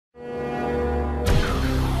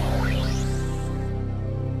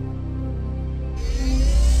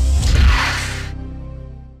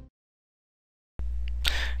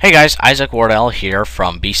Hey guys, Isaac Wardell here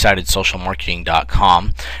from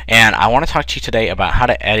bsidedsocialmarketing.com, and I want to talk to you today about how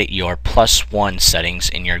to edit your +1 settings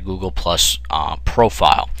in your Google Plus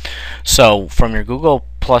profile. So from your Google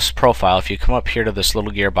Plus profile, if you come up here to this little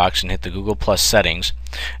gearbox and hit the Google Plus settings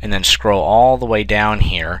and then scroll all the way down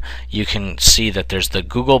here, you can see that there's the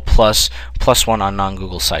Google Plus +1 on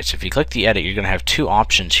non-Google sites. If you click the edit, you're going to have two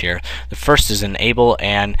options here. The first is enable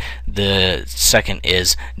and the second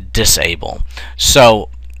is disable. So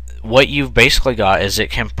what you've basically got is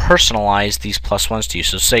it can personalize these +1s to you.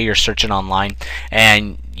 So say you're searching online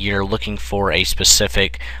and you're looking for a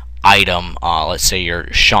specific item, let's say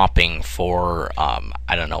you're shopping for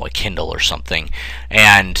I don't know, a Kindle or something,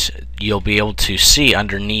 and you'll be able to see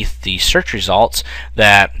underneath the search results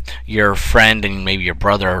that your friend and maybe your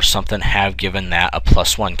brother or something have given that a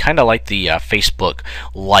 +1, kind of like the Facebook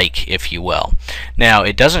like, if you will. Now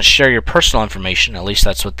it doesn't share your personal information, at least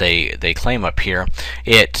that's what they claim up here.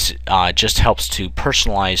 It just helps to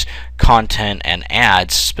personalize content and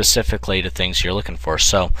ads specifically to things you're looking for.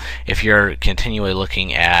 So if you're continually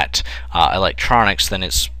looking at electronics, then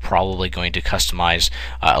it's probably going to customize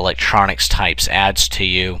electronics types ads to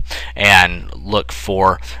you and look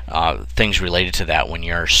for things related to that when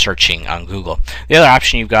you're searching on Google. The other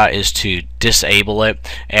option you've got is to disable it,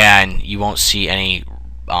 and you won't see any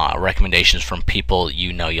recommendations from people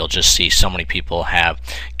you know. You'll just see so many people have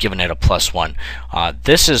given it a +1.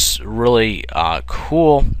 This is really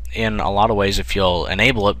cool in a lot of ways if you'll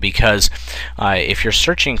enable it, because if you're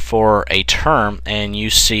searching for a term and you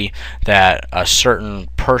see that a certain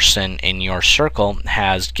person in your circle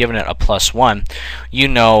has given it a +1, you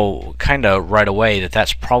know kind of right away that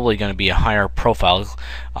that's probably going to be a higher profile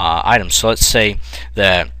item. So let's say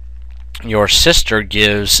that your sister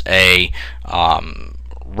gives a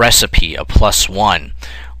recipe a +1.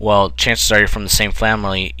 Well, chances are you're from the same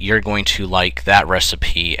family, you're going to like that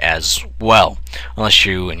recipe as well, unless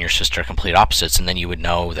you and your sister are complete opposites, and then you would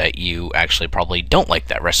know that you actually probably don't like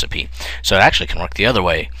that recipe. So it actually can work the other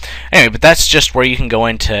way. Anyway, but that's just where you can go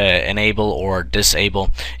into enable or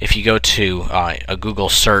disable. If you go to a Google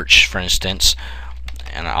search, for instance,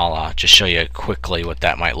 and I'll just show you quickly what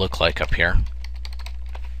that might look like up here.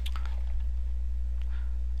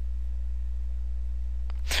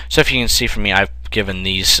 So if you can see from me, I've given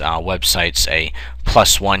these websites a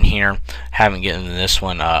 +1 here. Haven't given this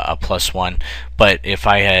one a +1, but if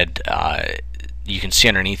I had you can see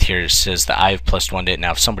underneath here it says that I've +1'd it.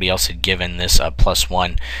 Now if somebody else had given this a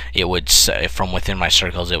 +1, it would say, from within my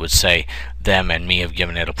circles, it would say them and me have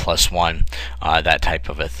given it a +1, that type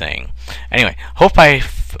of a thing. Anyway, hope I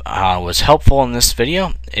was helpful in this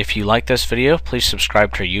video. If you like this video, please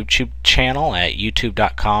subscribe to our YouTube channel at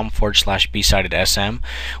youtube.com/bsidedsm.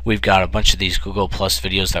 We've got a bunch of these Google Plus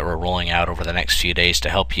videos that we're rolling out over the next few days to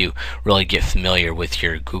help you really get familiar with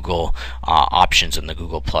your Google options and the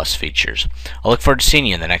Google Plus features. I look forward to seeing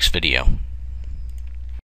you in the next video.